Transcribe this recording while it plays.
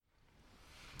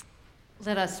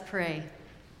Let us pray.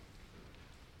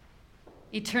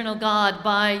 Eternal God,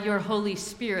 by your Holy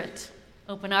Spirit,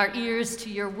 open our ears to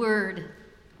your word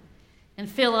and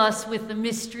fill us with the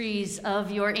mysteries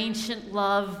of your ancient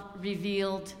love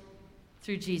revealed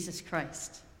through Jesus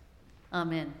Christ.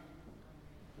 Amen.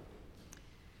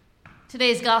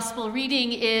 Today's gospel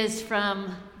reading is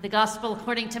from the Gospel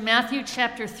according to Matthew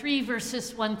chapter 3,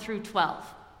 verses 1 through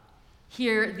 12.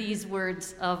 Hear these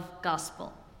words of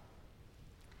gospel.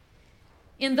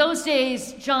 In those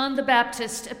days, John the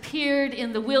Baptist appeared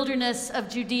in the wilderness of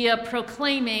Judea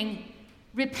proclaiming,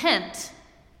 "Repent,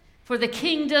 for the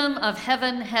kingdom of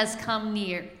heaven has come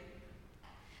near."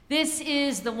 This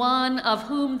is the one of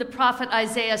whom the prophet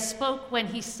Isaiah spoke when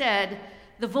he said,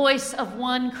 "The voice of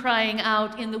one crying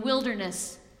out in the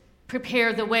wilderness,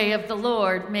 prepare the way of the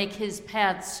Lord, make his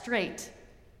paths straight."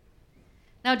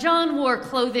 Now John wore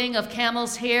clothing of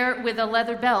camel's hair with a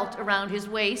leather belt around his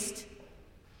waist,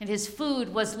 and his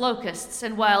food was locusts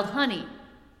and wild honey.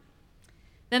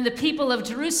 Then the people of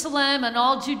Jerusalem and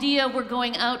all Judea were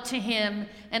going out to him,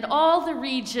 and all the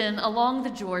region along the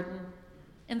Jordan,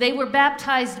 and they were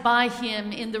baptized by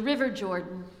him in the river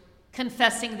Jordan,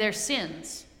 confessing their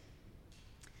sins.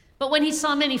 But when he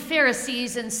saw many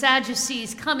Pharisees and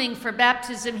Sadducees coming for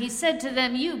baptism, he said to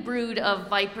them, "You brood of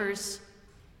vipers,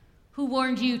 who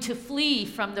warned you to flee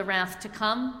from the wrath to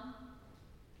come?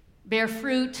 Bear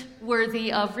fruit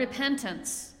worthy of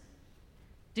repentance.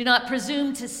 Do not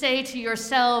presume to say to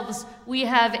yourselves, 'We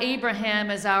have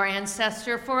Abraham as our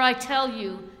ancestor,' for I tell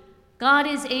you, God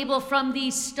is able from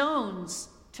these stones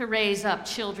to raise up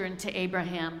children to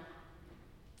Abraham.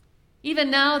 Even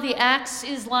now the axe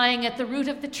is lying at the root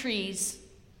of the trees.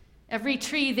 Every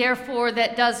tree, therefore,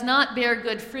 that does not bear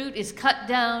good fruit is cut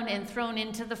down and thrown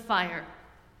into the fire.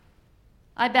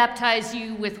 I baptize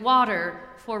you with water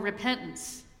for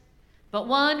repentance. But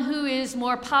one who is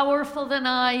more powerful than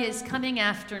I is coming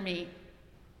after me.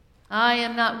 I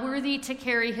am not worthy to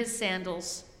carry his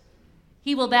sandals.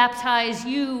 He will baptize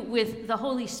you with the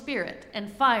Holy Spirit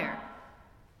and fire.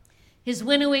 His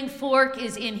winnowing fork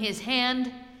is in his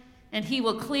hand, and he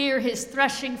will clear his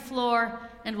threshing floor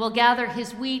and will gather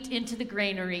his wheat into the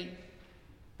granary.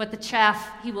 But the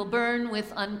chaff he will burn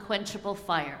with unquenchable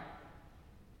fire."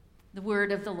 The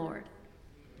word of the Lord.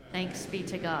 Thanks be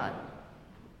to God.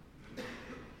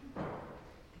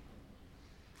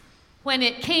 When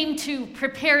it came to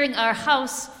preparing our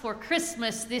house for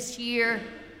Christmas this year,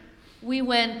 we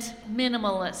went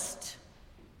minimalist.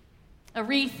 A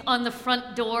wreath on the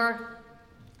front door,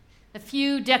 a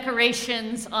few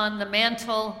decorations on the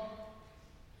mantle,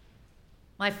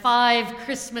 my 5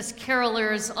 Christmas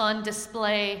carolers on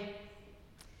display,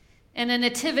 and a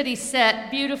nativity set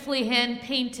beautifully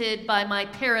hand-painted by my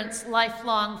parents'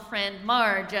 lifelong friend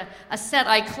Marge, a set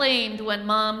I claimed when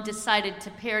Mom decided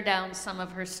to pare down some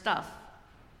of her stuff.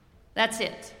 That's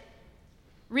it.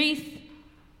 Wreath,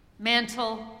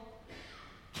 mantle,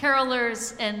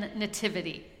 carolers, and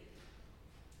nativity.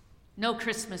 No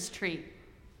Christmas tree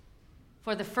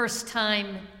for the first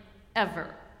time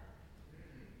ever.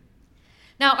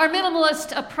 Now, our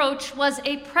minimalist approach was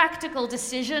a practical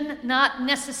decision, not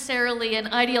necessarily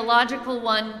an ideological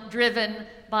one driven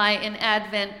by an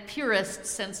Advent purist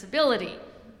sensibility.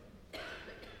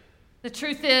 The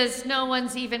truth is, no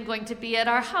one's even going to be at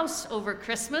our house over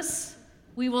Christmas.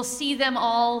 We will see them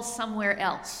all somewhere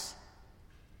else.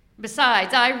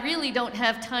 Besides, I really don't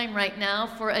have time right now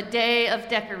for a day of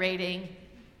decorating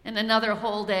and another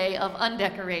whole day of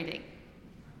undecorating.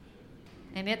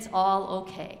 And it's all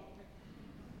okay.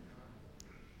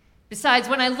 Besides,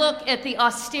 when I look at the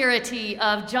austerity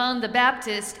of John the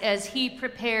Baptist as he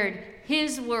prepared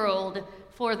his world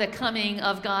for the coming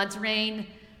of God's reign,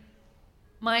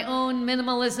 my own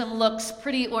minimalism looks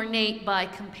pretty ornate by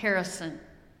comparison.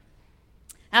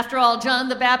 After all, John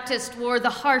the Baptist wore the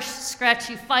harsh,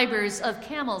 scratchy fibers of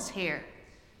camel's hair.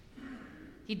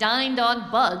 He dined on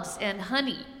bugs and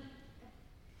honey.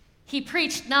 He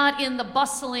preached not in the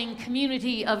bustling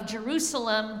community of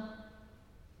Jerusalem,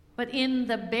 but in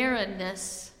the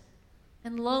barrenness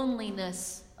and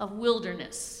loneliness of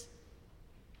wilderness.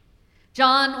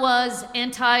 John was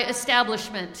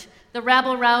anti-establishment, the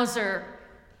rabble-rouser,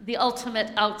 the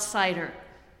ultimate outsider.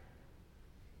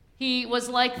 He was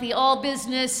like the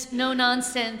all-business,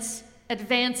 no-nonsense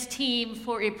advance team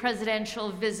for a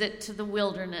presidential visit to the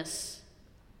wilderness.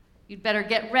 You'd better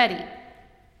get ready.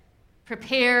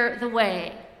 Prepare the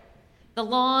way. The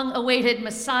long-awaited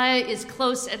Messiah is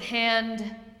close at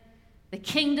hand. The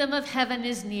kingdom of heaven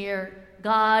is near.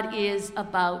 God is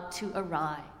about to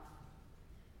arrive.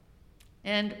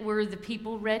 And were the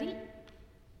people ready?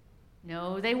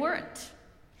 No, they weren't.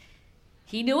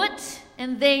 He knew it,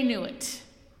 and they knew it.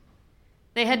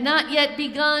 They had not yet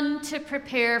begun to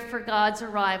prepare for God's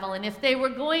arrival, and if they were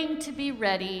going to be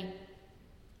ready,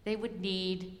 they would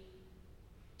need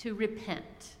to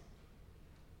repent.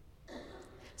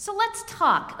 So let's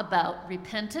talk about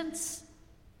repentance.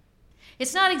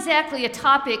 It's not exactly a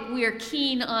topic we're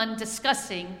keen on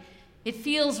discussing. It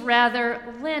feels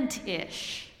rather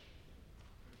Lent-ish.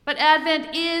 But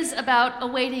Advent is about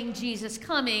awaiting Jesus'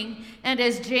 coming, and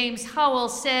as James Howell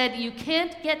said, you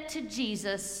can't get to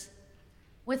Jesus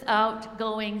without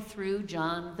going through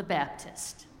John the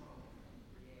Baptist.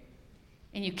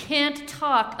 And you can't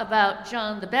talk about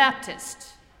John the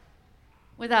Baptist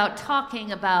without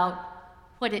talking about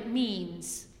what it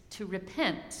means to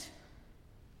repent.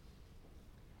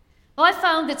 Well, I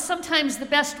found that sometimes the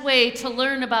best way to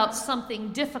learn about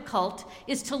something difficult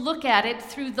is to look at it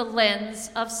through the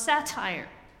lens of satire.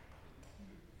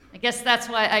 I guess that's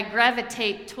why I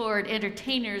gravitate toward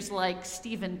entertainers like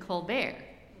Stephen Colbert,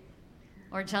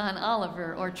 or John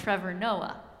Oliver, or Trevor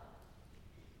Noah.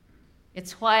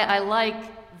 It's why I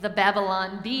like the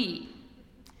Babylon Bee,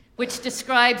 which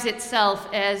describes itself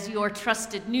as your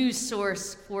trusted news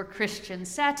source for Christian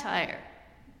satire.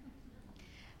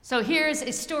 So here's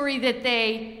a story that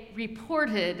they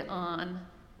reported on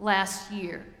last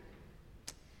year.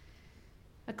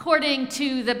 According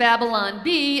to the Babylon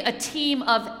Bee, a team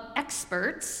of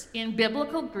experts in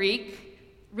biblical Greek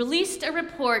released a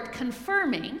report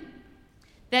confirming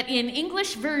that in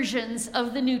English versions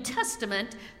of the New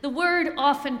Testament, the word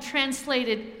often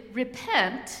translated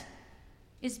repent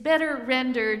is better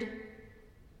rendered,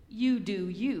 you do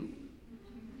you.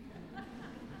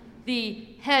 The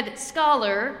head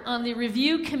scholar on the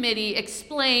review committee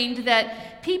explained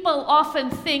that people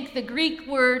often think the Greek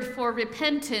word for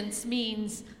repentance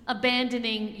means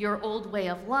abandoning your old way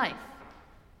of life.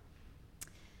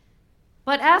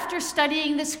 But after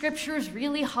studying the scriptures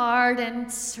really hard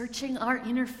and searching our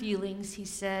inner feelings, he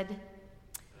said,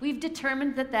 we've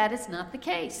determined that that is not the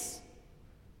case.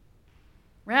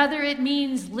 Rather, it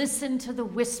means listen to the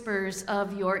whispers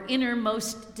of your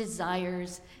innermost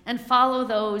desires and follow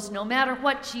those no matter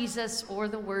what Jesus or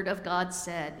the Word of God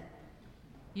said.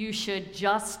 You should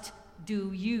just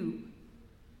do you.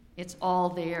 It's all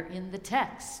there in the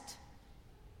text.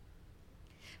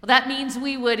 Well, that means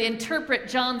we would interpret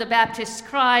John the Baptist's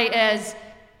cry as,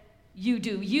 you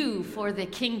do you, for the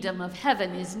kingdom of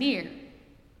heaven is near.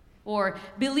 Or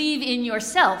believe in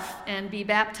yourself and be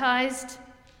baptized.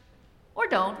 Or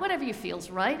don't, whatever you feels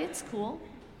right, it's cool.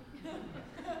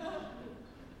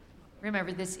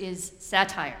 Remember, this is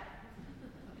satire.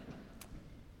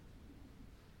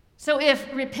 So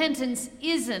if repentance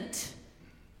isn't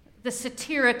the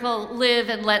satirical live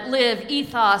and let live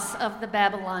ethos of the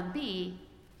Babylon Bee,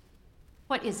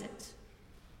 what is it?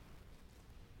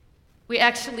 We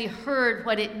actually heard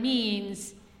what it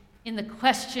means in the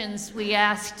questions we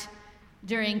asked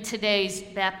during today's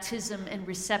baptism and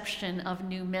reception of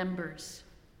new members.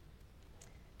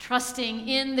 Trusting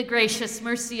in the gracious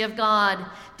mercy of God,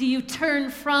 do you turn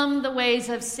from the ways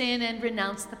of sin and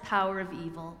renounce the power of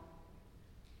evil?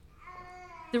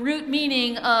 The root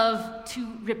meaning of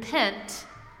to repent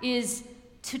is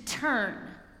to turn,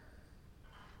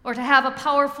 or to have a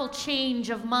powerful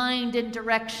change of mind and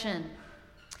direction,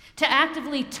 to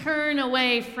actively turn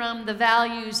away from the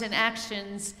values and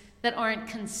actions that aren't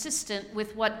consistent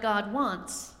with what God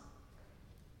wants.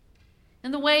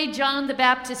 And the way John the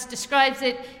Baptist describes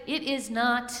it, it is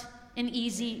not an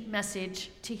easy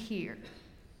message to hear.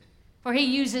 For he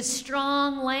uses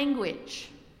strong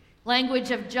language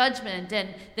of judgment and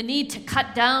the need to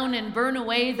cut down and burn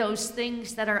away those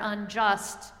things that are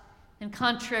unjust and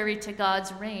contrary to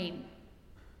God's reign.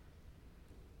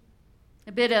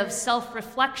 A bit of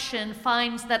self-reflection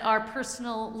finds that our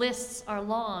personal lists are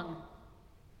long,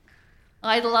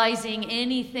 idolizing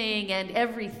anything and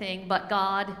everything but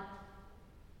God,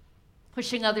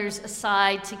 pushing others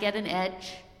aside to get an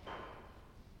edge,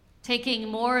 taking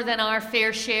more than our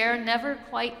fair share, never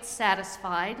quite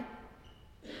satisfied,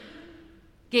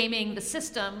 gaming the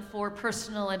system for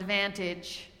personal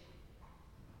advantage.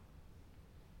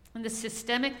 And the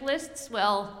systemic lists,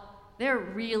 well, they're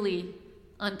really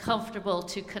uncomfortable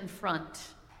to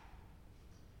confront.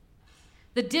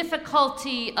 The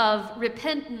difficulty of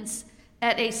repentance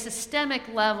at a systemic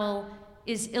level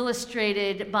is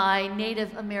illustrated by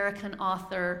Native American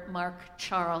author Mark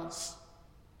Charles.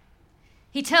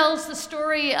 He tells the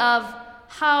story of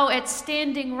how at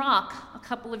Standing Rock a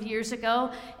couple of years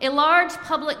ago, a large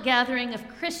public gathering of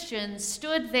Christians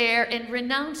stood there and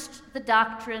renounced the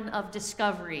doctrine of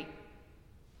discovery,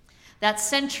 that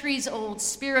centuries-old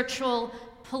spiritual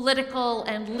political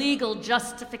and legal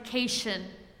justification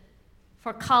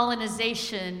for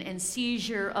colonization and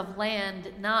seizure of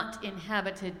land not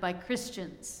inhabited by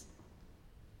Christians.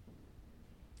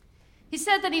 He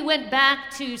said that he went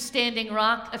back to Standing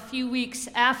Rock a few weeks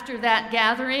after that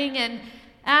gathering and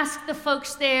asked the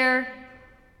folks there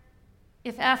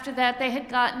if after that they had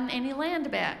gotten any land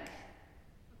back.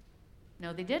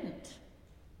 No, they didn't.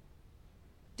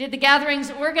 Did the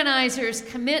gathering's organizers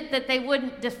commit that they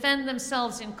wouldn't defend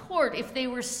themselves in court if they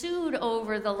were sued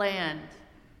over the land?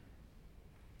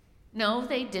 No,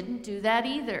 they didn't do that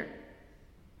either.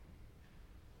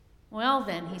 Well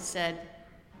then, he said,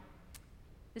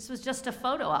 this was just a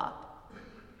photo op.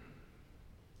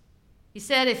 He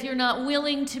said, if you're not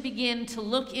willing to begin to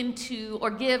look into or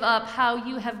give up how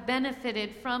you have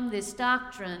benefited from this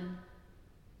doctrine,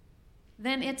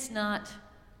 then it's not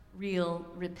real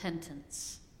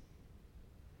repentance.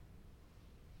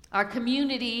 Our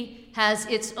community has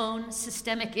its own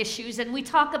systemic issues, and we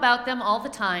talk about them all the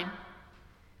time.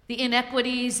 The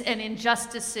inequities and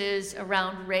injustices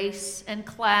around race and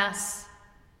class,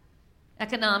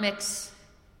 economics,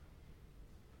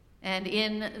 and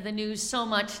in the news so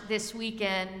much this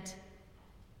weekend,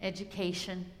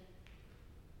 education.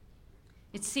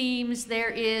 It seems there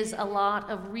is a lot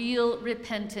of real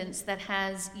repentance that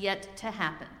has yet to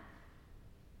happen.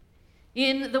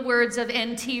 In the words of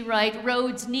N.T. Wright,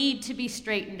 roads need to be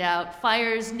straightened out,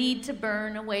 fires need to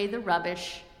burn away the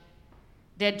rubbish,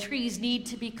 dead trees need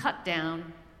to be cut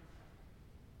down.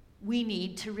 We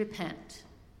need to repent.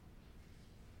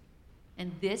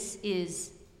 And this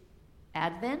is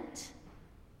Advent.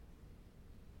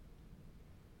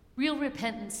 Real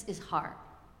repentance is hard,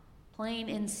 plain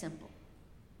and simple.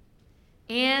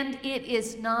 And it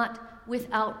is not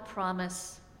without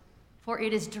promise, for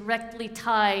it is directly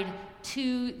tied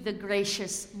to the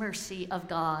gracious mercy of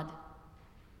God.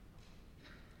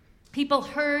 People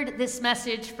heard this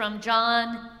message from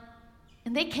John,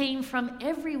 and they came from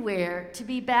everywhere to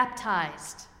be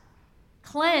baptized,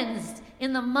 cleansed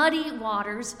in the muddy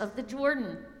waters of the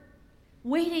Jordan,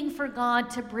 waiting for God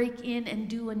to break in and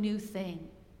do a new thing.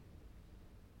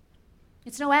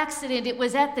 It's no accident it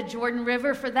was at the Jordan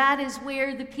River, for that is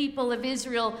where the people of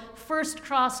Israel first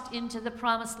crossed into the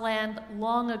Promised Land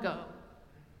long ago.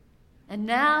 And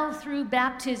now, through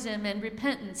baptism and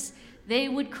repentance, they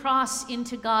would cross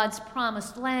into God's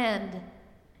promised land,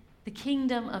 the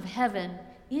kingdom of heaven,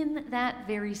 in that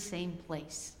very same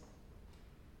place.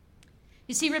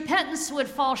 You see, repentance would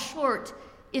fall short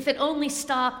if it only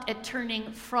stopped at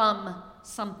turning from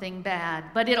something bad,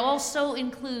 but it also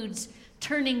includes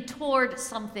turning toward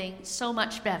something so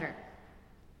much better,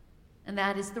 and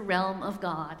that is the realm of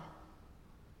God.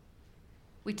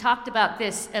 We talked about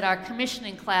this at our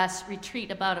commissioning class retreat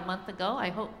about a month ago. I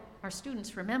hope our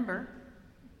students remember.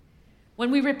 When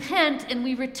we repent and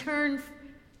we return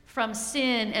from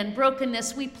sin and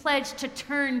brokenness, we pledge to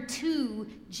turn to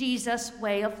Jesus'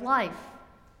 way of life.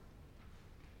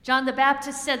 John the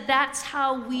Baptist said that's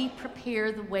how we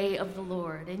prepare the way of the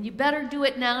Lord. And you better do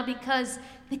it now because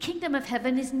the kingdom of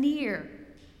heaven is near.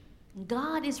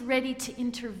 God is ready to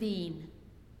intervene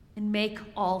and make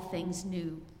all things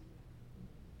new.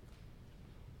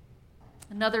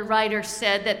 Another writer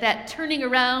said that turning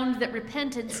around that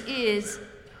repentance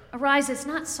arises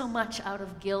not so much out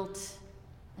of guilt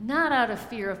and not out of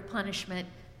fear of punishment,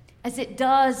 as it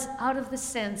does out of the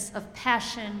sense of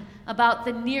passion about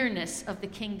the nearness of the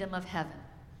kingdom of heaven.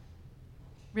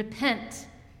 Repent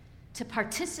to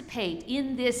participate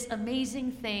in this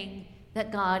amazing thing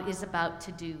that God is about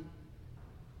to do.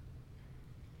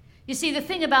 You see, the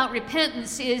thing about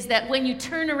repentance is that when you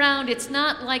turn around, it's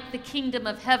not like the kingdom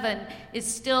of heaven is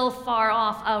still far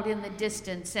off out in the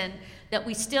distance and that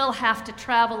we still have to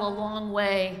travel a long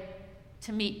way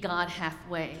to meet God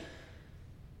halfway.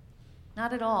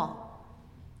 Not at all.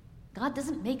 God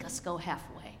doesn't make us go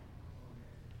halfway.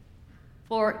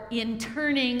 For in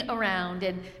turning around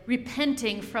and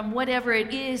repenting from whatever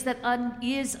it is that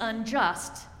is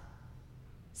unjust,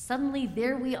 suddenly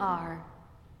there we are,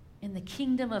 and the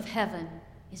kingdom of heaven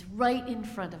is right in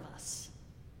front of us,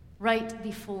 right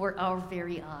before our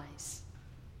very eyes.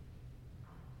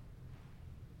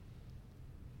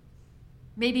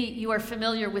 Maybe you are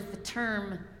familiar with the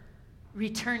term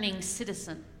returning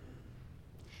citizen.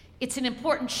 It's an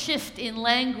important shift in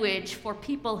language for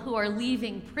people who are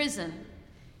leaving prison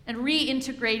and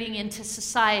reintegrating into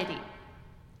society.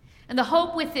 And the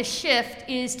hope with this shift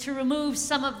is to remove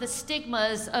some of the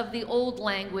stigmas of the old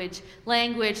language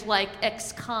like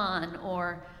ex-con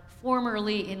or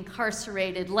formerly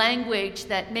incarcerated, language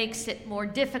that makes it more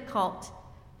difficult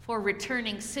for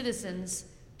returning citizens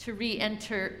to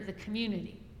re-enter the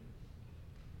community.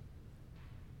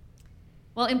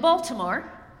 Well, in Baltimore,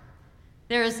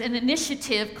 there is an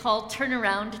initiative called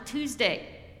Turnaround Tuesday.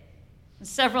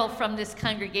 Several from this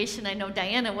congregation, I know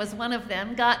Diana was one of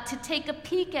them, got to take a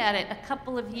peek at it a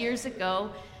couple of years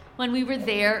ago when we were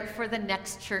there for the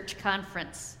Next Church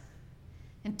Conference.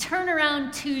 And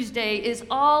Turnaround Tuesday is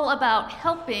all about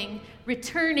helping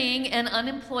returning and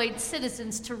unemployed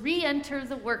citizens to re-enter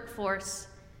the workforce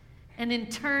and in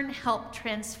turn help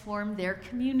transform their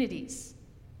communities.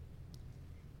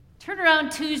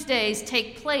 Turnaround Tuesdays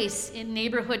take place in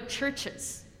neighborhood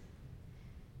churches.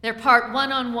 They're part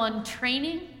one-on-one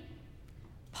training,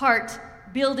 part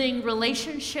building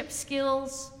relationship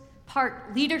skills,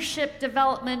 part leadership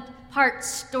development, part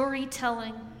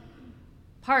storytelling,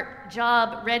 part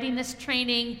job readiness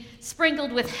training,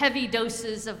 sprinkled with heavy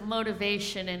doses of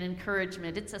motivation and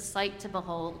encouragement. It's a sight to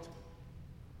behold.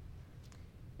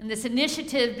 And this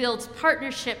initiative builds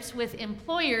partnerships with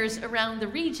employers around the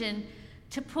region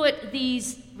to put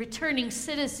these returning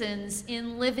citizens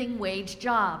in living wage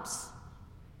jobs.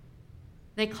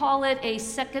 They call it a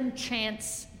second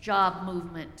chance job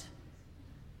movement.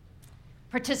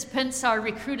 Participants are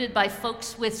recruited by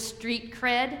folks with street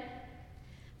cred,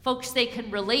 folks they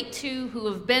can relate to who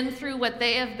have been through what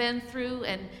they have been through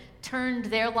and turned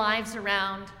their lives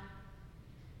around.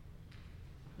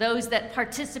 Those that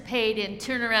participate in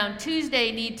Turnaround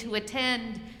Tuesday need to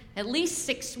attend at least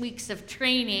 6 weeks of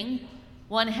training,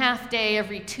 1 half day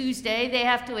every Tuesday. They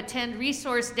have to attend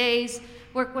resource days,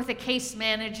 work with a case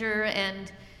manager,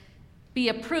 and be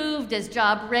approved as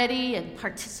job ready and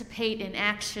participate in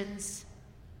actions.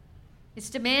 It's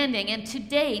demanding, and to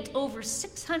date, over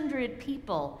 600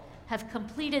 people have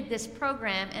completed this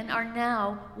program and are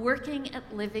now working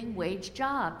at living wage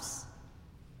jobs.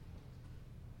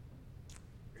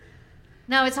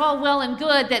 Now, it's all well and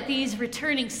good that these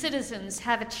returning citizens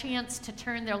have a chance to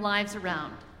turn their lives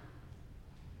around.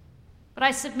 But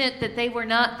I submit that they were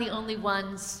not the only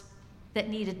ones that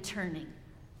needed turning.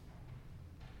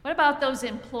 What about those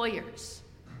employers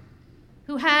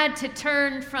who had to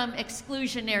turn from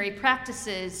exclusionary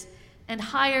practices and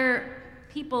hire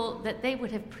people that they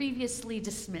would have previously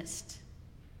dismissed?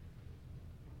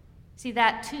 See,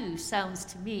 that too sounds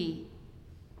to me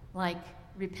like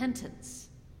repentance.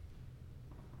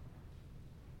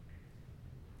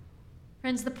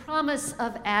 Friends, the promise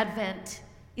of Advent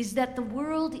is that the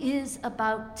world is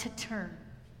about to turn.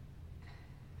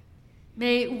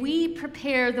 May we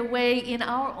prepare the way in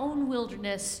our own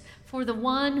wilderness for the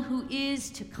one who is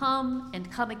to come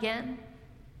and come again,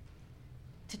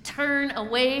 to turn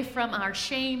away from our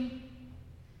shame,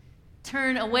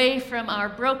 turn away from our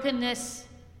brokenness,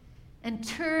 and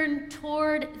turn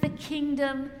toward the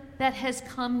kingdom that has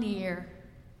come near,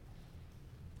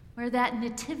 where that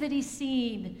nativity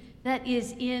scene that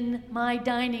is in my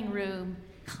dining room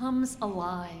comes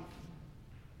alive,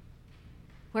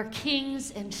 where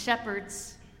kings and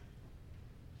shepherds,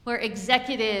 where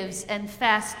executives and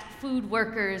fast food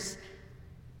workers,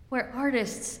 where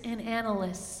artists and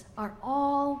analysts are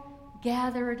all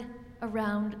gathered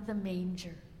around the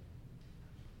manger.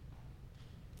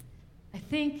 I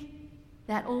think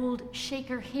that old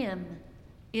Shaker hymn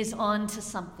is on to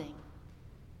something.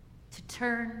 To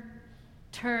turn,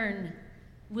 turn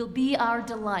will be our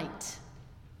delight,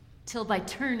 till by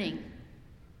turning,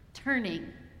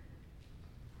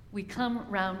 we come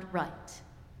round right.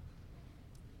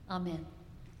 Amen.